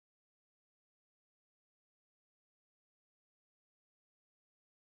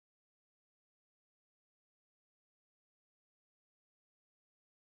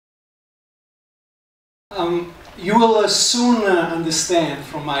You will soon understand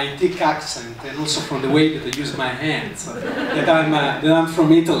from my thick accent and also from the way that I use my hands that I'm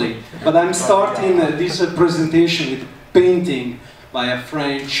from Italy. But I'm starting this presentation with painting by a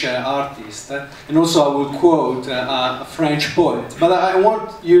French artist, and also I will quote a French poet. But I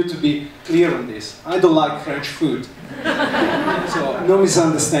want you to be clear on this. I don't like French food, so no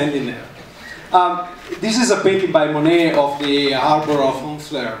misunderstanding there. This is a painting by Monet of the harbor of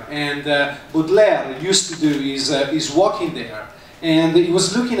Honfleur, and Baudelaire used to do is walking there, and he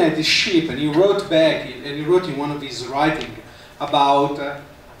was looking at the ship, and he wrote back, and he wrote in one of his writings about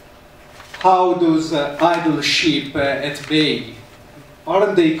how those idle ship at bay,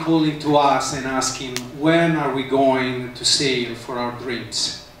 aren't they calling to us and asking, when are we going to sail for our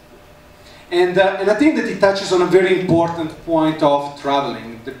dreams? And I think that it touches on a very important point of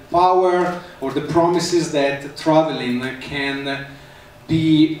traveling, the power or the promises that traveling can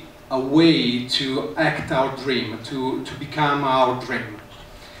be a way to act our dream, to become our dream.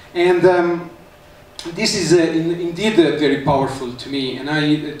 And this is indeed very powerful to me, and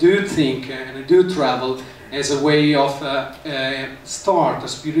I do think and I do travel as a way of start a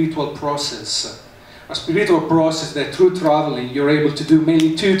spiritual process that through traveling you're able to do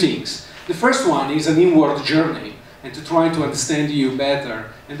mainly two things. The first one is an inward journey, and to try to understand you better.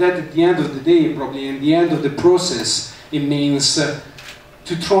 And that at the end of the day, probably in the end of the process, it means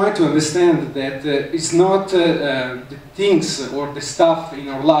to try to understand that it's not the things or the stuff in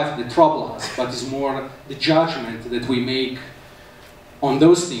our life that trouble us, but it's more the judgment that we make on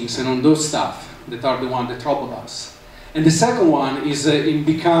those things and on those stuff that are the ones that trouble us. And the second one is in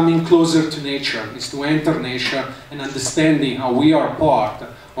becoming closer to nature, is to enter nature and understanding how we are part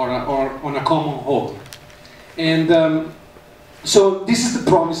or on a common whole. And so this is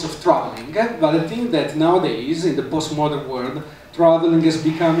the promise of traveling, but I think that nowadays, in the postmodern world, traveling is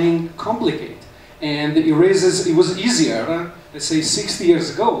becoming complicated. And it was easier, let's say 60 years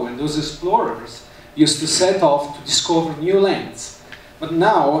ago, when those explorers used to set off to discover new lands. But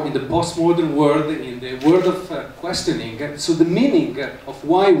now, in the postmodern world, in the world of questioning, so the meaning of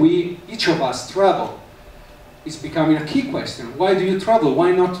why each of us travel, is becoming a key question. Why do you travel?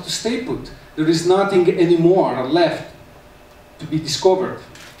 Why not to stay put? There is nothing anymore left to be discovered.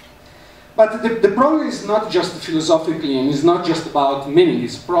 But the problem is not just philosophically, and it's not just about meaning.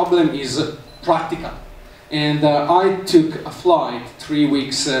 This problem is practical. And I took a flight 3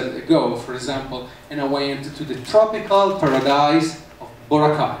 weeks ago, for example, and I went to the tropical paradise of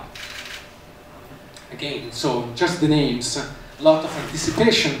Boracay. Again, so just the names, a lot of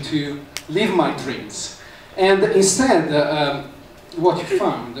anticipation to live my dreams. And instead, what you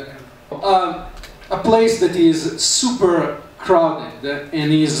found, a place that is super crowded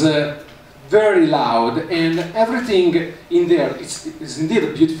and is very loud, and everything in there is indeed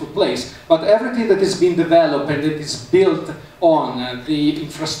a beautiful place, but everything that has been developed and that is built on the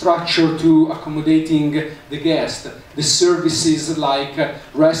infrastructure to accommodating the guest, the services like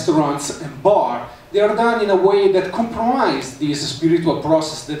restaurants and bar, they are done in a way that compromise this spiritual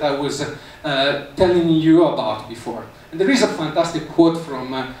process that I was telling you about before. And there is a fantastic quote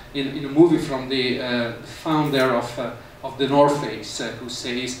from in a movie from the founder of the North Face, who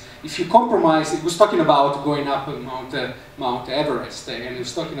says, if you compromise, he was talking about going up Mount Everest, and he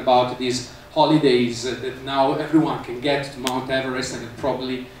was talking about these holidays that now everyone can get to Mount Everest and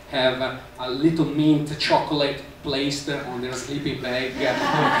probably have a little mint chocolate placed on their sleeping bag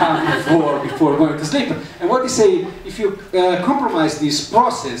before going to sleep. And what they say, if you compromise this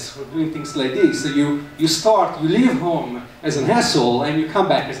process for doing things like this, you leave home as an asshole and you come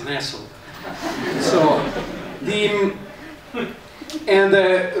back as an asshole. So the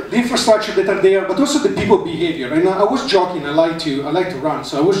infrastructure that are there, but also the people behavior. And I was joking. I like to run,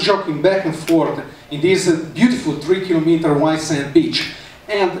 so I was jogging back and forth in this beautiful 3-kilometer white sand beach,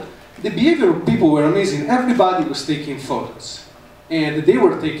 and the behavior of people were amazing. Everybody was taking photos, and they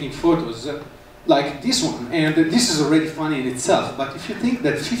were taking photos like this one. And this is already funny in itself. But if you think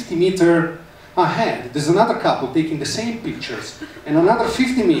that 50 meters ahead, there's another couple taking the same pictures, and another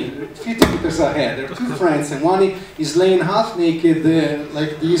 50 meters ahead, there are two friends, and one is laying half naked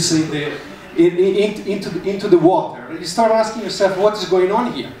like this into the water. You start asking yourself, what is going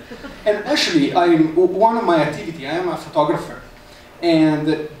on here? And actually, one of my activity, I am a photographer,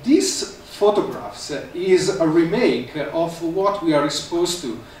 and these photographs is a remake of what we are exposed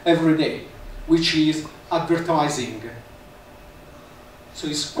to every day, which is advertising. So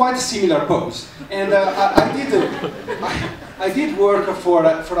it's quite a similar pose. And I did work for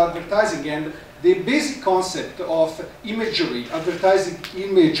advertising, and the basic concept of imagery, advertising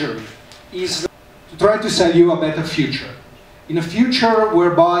imagery, is to try to sell you a better future. in a future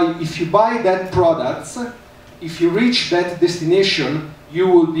whereby if you buy that product, if you reach that destination, you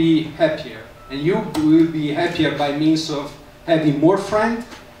will be happier. And you will be happier by means of having more friends,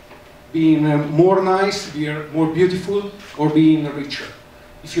 being more nice, being more beautiful, or being richer.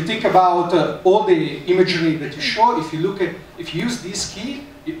 If you think about all the imagery that you show, if you use this key,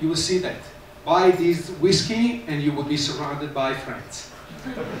 you will see that. Buy this whiskey and you will be surrounded by friends.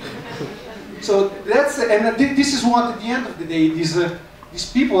 So that's, and this is what at the end of the day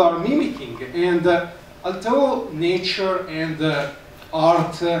these people are mimicking. And although nature and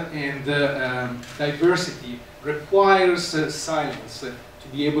art and diversity requires silence to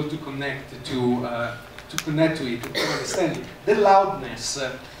be able to connect to it, to understand it, the loudness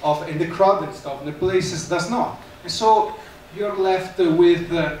and the crowded stuff in the places does not. And so you're left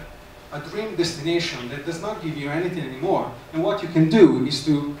with a dream destination that does not give you anything anymore. And what you can do is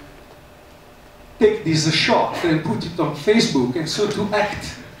to take this shot and put it on Facebook, and so to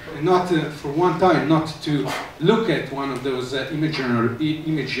act, and not for one time, not to look at one of those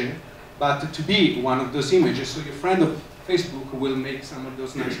images, but to be one of those images. So your friend of Facebook will make some of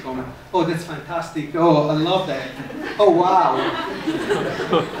those nice comments. Oh, that's fantastic. Oh, I love that. Oh, wow.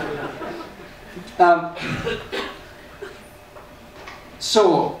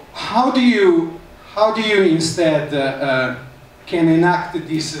 So how do you instead can enact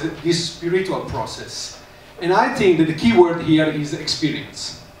this spiritual process? And I think that the key word here is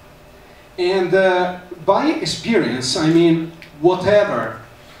experience. And by experience, I mean whatever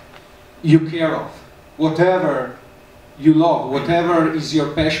you care of, whatever you love, whatever is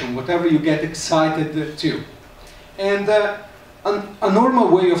your passion, whatever you get excited to. And a normal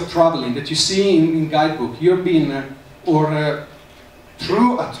way of traveling that you see in guidebook, you're being, or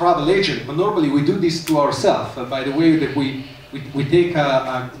through a travel agent, but normally we do this to ourselves by the way that we take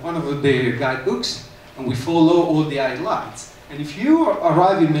one of the guidebooks and we follow all the highlights. And if you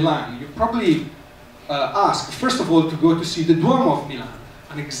arrive in Milan, you probably ask, first of all, to go to see the Duomo of Milan,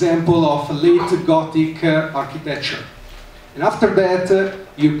 an example of late Gothic architecture. And after that,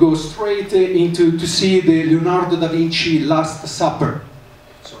 you go straight to see the Leonardo da Vinci Last Supper.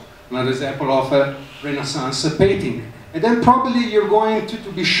 So, another example of Renaissance painting. And then probably you're going to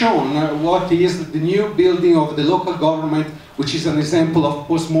be shown what is the new building of the local government, which is an example of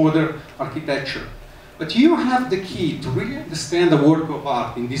postmodern architecture. But you have the key to really understand the work of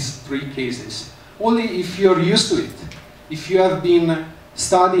art in these three cases, only if you're used to it, if you have been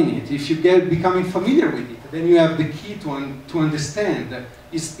studying it, if you get becoming familiar with it, then you have the key to understand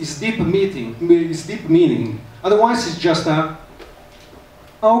its deep meaning. Otherwise it's just a,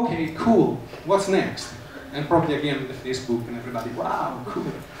 okay, cool, what's next? And probably again the Facebook and everybody, wow,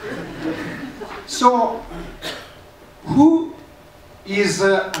 cool. So, who is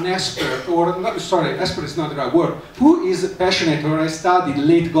an expert, or not, sorry, expert is not the right word. Who is passionate or has studied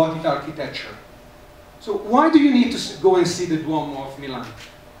late Gothic architecture? So why do you need to go and see the Duomo of Milan?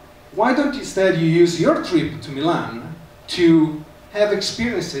 Why don't instead you use your trip to Milan to have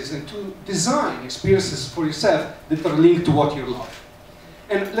experiences and to design experiences for yourself that are linked to what you love?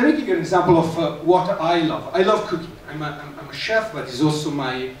 And let me give you an example of what I love. I love cooking. I'm a chef, but it's also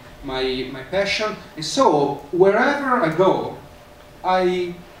my passion. And so wherever I go,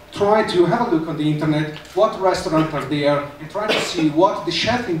 I try to have a look on the internet, what restaurants are there, and try to see what the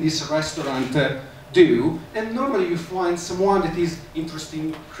chef in this restaurant do. And normally you find someone that is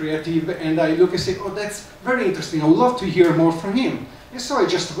interesting, creative, and I look and say, oh, that's very interesting, I would love to hear more from him. And so I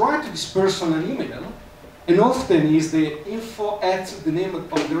just write to this person an email, and often is the info at the name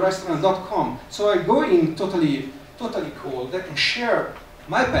of the restaurant.com. So I go in totally cold and share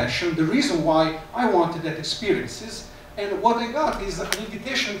my passion, the reason why I wanted that experiences. And what I got is an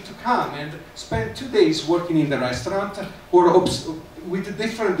invitation to come and spend 2 days working in the restaurant, or with a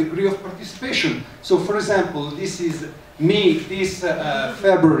different degree of participation. So for example, this is me this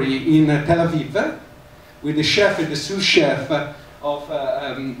February in Tel Aviv, with the chef and the sous chef of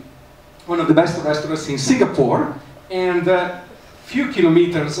one of the best restaurants in Singapore, and a few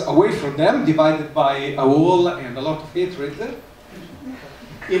kilometers away from them, divided by a wall and a lot of hatred,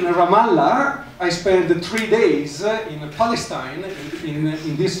 in Ramallah, I spent 3 days in Palestine,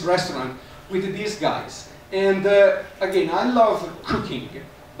 in this restaurant, with these guys. And again, I love cooking,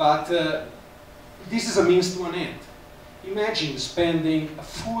 but this is a means to an end. Imagine spending a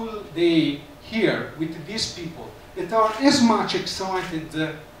full day here with these people that are as much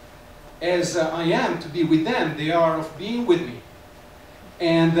excited as I am to be with them, they are of being with me.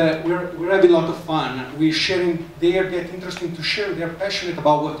 And we're having a lot of fun. We're sharing, they are getting interesting to share, they're passionate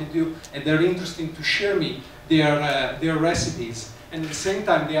about what they do, and they're interesting to share me their recipes. And at the same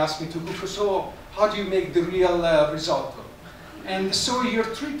time, they ask me to cook, so how do you make the real risotto? And so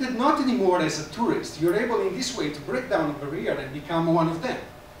you're treated not anymore as a tourist. You're able in this way to break down a barrier and become one of them.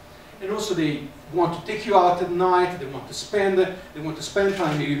 And also they want to take you out at night, they want to spend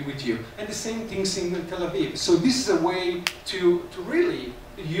time with you. And the same things in Tel Aviv. So this is a way to really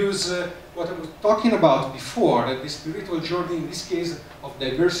use what I was talking about before, the spiritual journey, in this case, of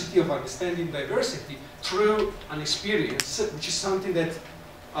diversity, of understanding diversity, through an experience, which is something that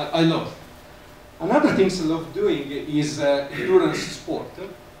I love. Another thing I love doing is endurance sport.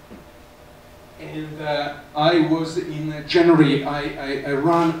 And I was in January,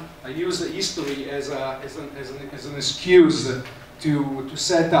 I used history as an excuse to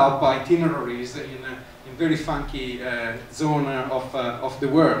set up itineraries in very funky zone of the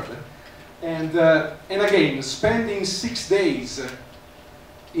world. And again, spending 6 days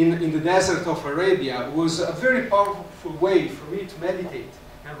in the desert of Arabia was a very powerful way for me to meditate.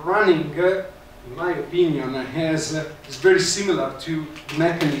 And running, in my opinion, is very similar to the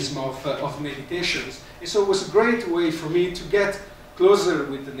mechanism of meditations. And so it was a great way for me to get closer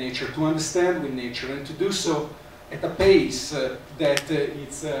with the nature, to understand with nature, and to do so at a pace that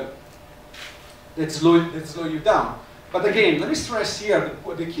slow you down. But again, let me stress here,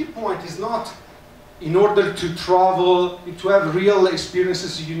 the key point is not in order to travel, to have real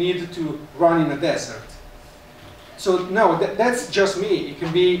experiences, you need to run in a desert. So no, that's just me. It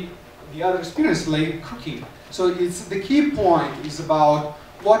can be the other experience, like cooking. So it's the key point is about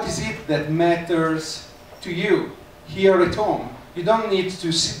what is it that matters to you here at home. You don't need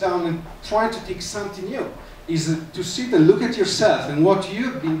to sit down and try to take something new. Is to sit and look at yourself and what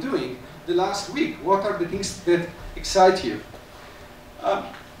you've been doing the last week. What are the things that excite you?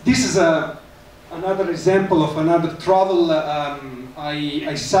 This is another example of another travel.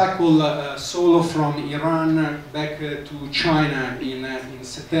 I cycled solo from Iran back to China in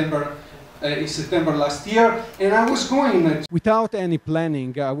September last year, and I was going without any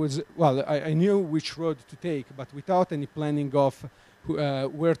planning. I knew which road to take, but without any planning of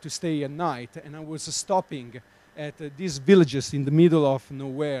where to stay at night. And I was stopping at these villages in the middle of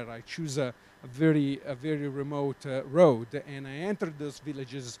nowhere. I choose a very remote road, and I entered those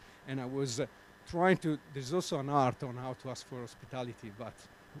villages, and I was trying to. There's also an art on how to ask for hospitality, but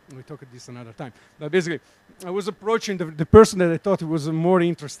we talk about this another time. But basically, I was approaching the person that I thought was more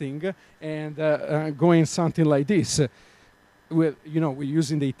interesting, and going something like this. We're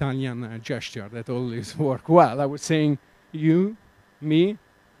using the Italian gesture that always work well. I was saying, you, me,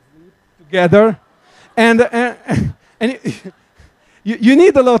 together, and you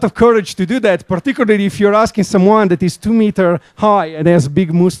need a lot of courage to do that, particularly if you're asking someone that is 2 meters high and has a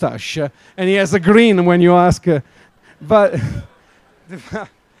big mustache, and he has a grin when you ask.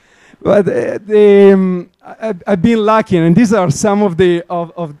 I've been lucky, and these are some of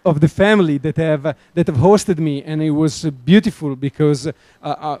the family that have hosted me, and it was beautiful because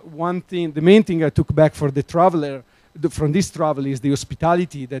the main thing I took back for the traveler. From this travel is the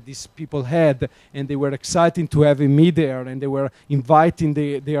hospitality that these people had, and they were excited to have me there, and they were inviting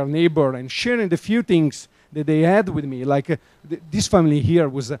their neighbor and sharing the few things that they had with me. Like this family here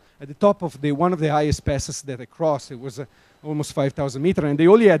was at the top of one of the highest passes that I crossed. It was almost 5,000 meters, and they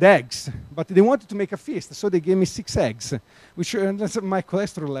only had eggs, but they wanted to make a feast, so they gave me 6 eggs, which my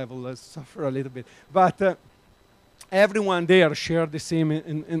cholesterol level suffered a little bit. But everyone there shared the same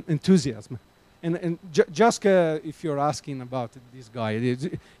enthusiasm. And just if you're asking about this guy,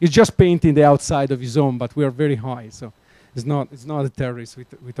 he's just painting the outside of his home, but we are very high, so it's not a terrorist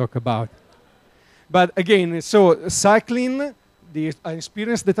we talk about. But again, so cycling, the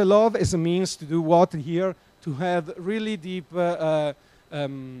experience that I love is a means to do what here, to have really deep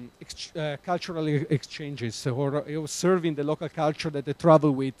cultural exchanges, or serving the local culture that I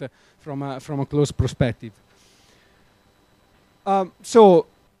travel with from a close perspective. So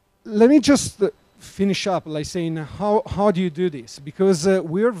let me just finish up by saying how do you do this? Because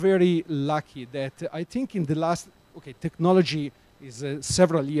we're very lucky that I think in the last, technology is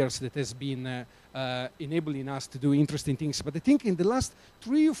several years that has been enabling us to do interesting things. But I think in the last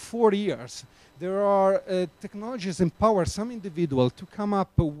 3 or 4 years, there are technologies empower some individual to come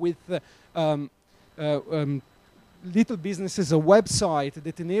up with little businesses, a website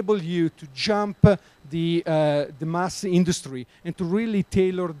that enable you to jump the mass industry and to really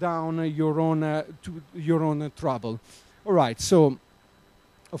tailor down your own travel. All right, so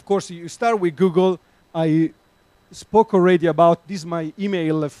of course you start with Google. I spoke already about this. My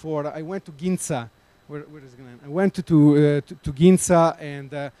email I went to Ginza. Where is it? I went to Ginza,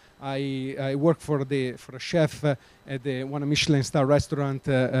 and I work for a chef at one Michelin star restaurant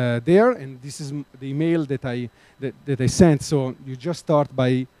there, and this is the email that I sent. So you just start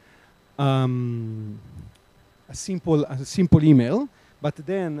by a simple email. But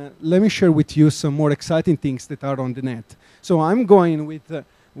then let me share with you some more exciting things that are on the net. So I'm going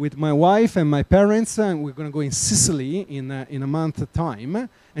with my wife and my parents, and we're going to go in Sicily in a month's time.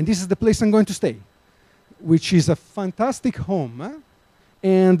 And this is the place I'm going to stay, which is a fantastic home.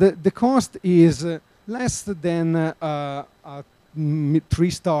 And the cost is less than a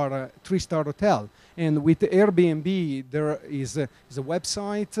three-star hotel. And with Airbnb, there is a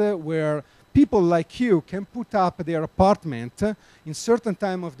website where people like you can put up their apartment in certain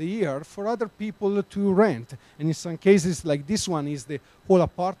time of the year for other people to rent. And in some cases, like this one, is the whole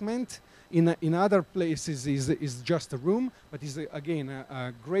apartment. In other places is just a room, but is again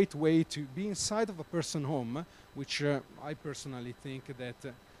a great way to be inside of a person's home, which I personally think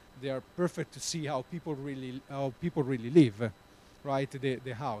that they are perfect to see how people really live, right?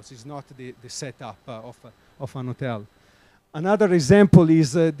 The house is not the setup of an hotel. Another example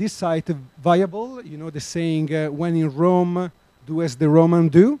is this site, Viable. You know the saying, when in Rome, do as the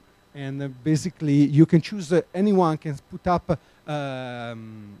Romans do. And basically, you can choose, anyone can put up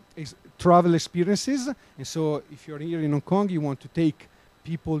travel experiences. And so if you're here in Hong Kong, you want to take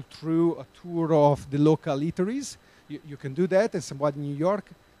people through a tour of the local eateries, you can do that. And somebody in New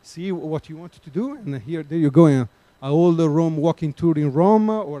York, see what you want to do. And there you go, an old Rome walking tour in Rome,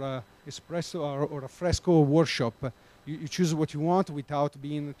 or a espresso or a fresco workshop. You choose what you want without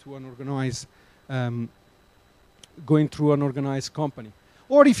being to an organized, going through an organized company.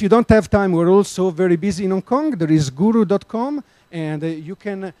 Or if you don't have time, we're also very busy in Hong Kong. There is guru.com, and you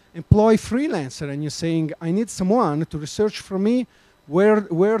can employ freelancer. And you're saying, I need someone to research for me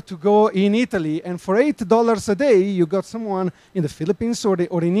where to go in Italy. And for $8 a day, you got someone in the Philippines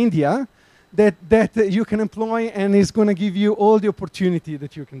or in India that you can employ, and is going to give you all the opportunity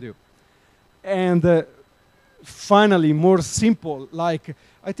that you can do. And finally, more simple, like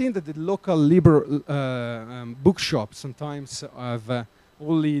I think that the local bookshops sometimes have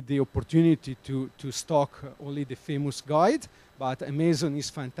only the opportunity to stock only the famous guide, but Amazon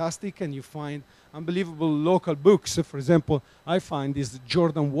is fantastic, and you find unbelievable local books. For example, I find these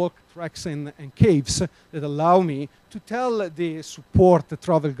Jordan Walk Tracks and Caves that allow me to tell the support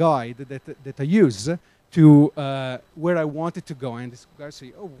travel guide that I use to where I wanted to go. And this guy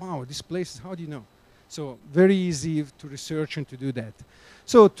say, oh wow, this place, how do you know? So very easy to research and to do that.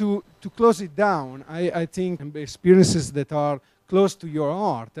 So to close it down, I think experiences that are close to your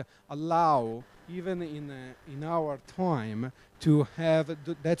heart allow, even in our time, to have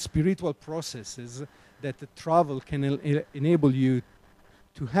that spiritual processes that the travel can enable you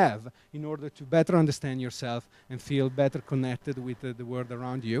to have in order to better understand yourself and feel better connected with the world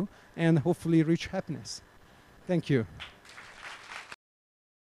around you, and hopefully reach happiness. Thank you.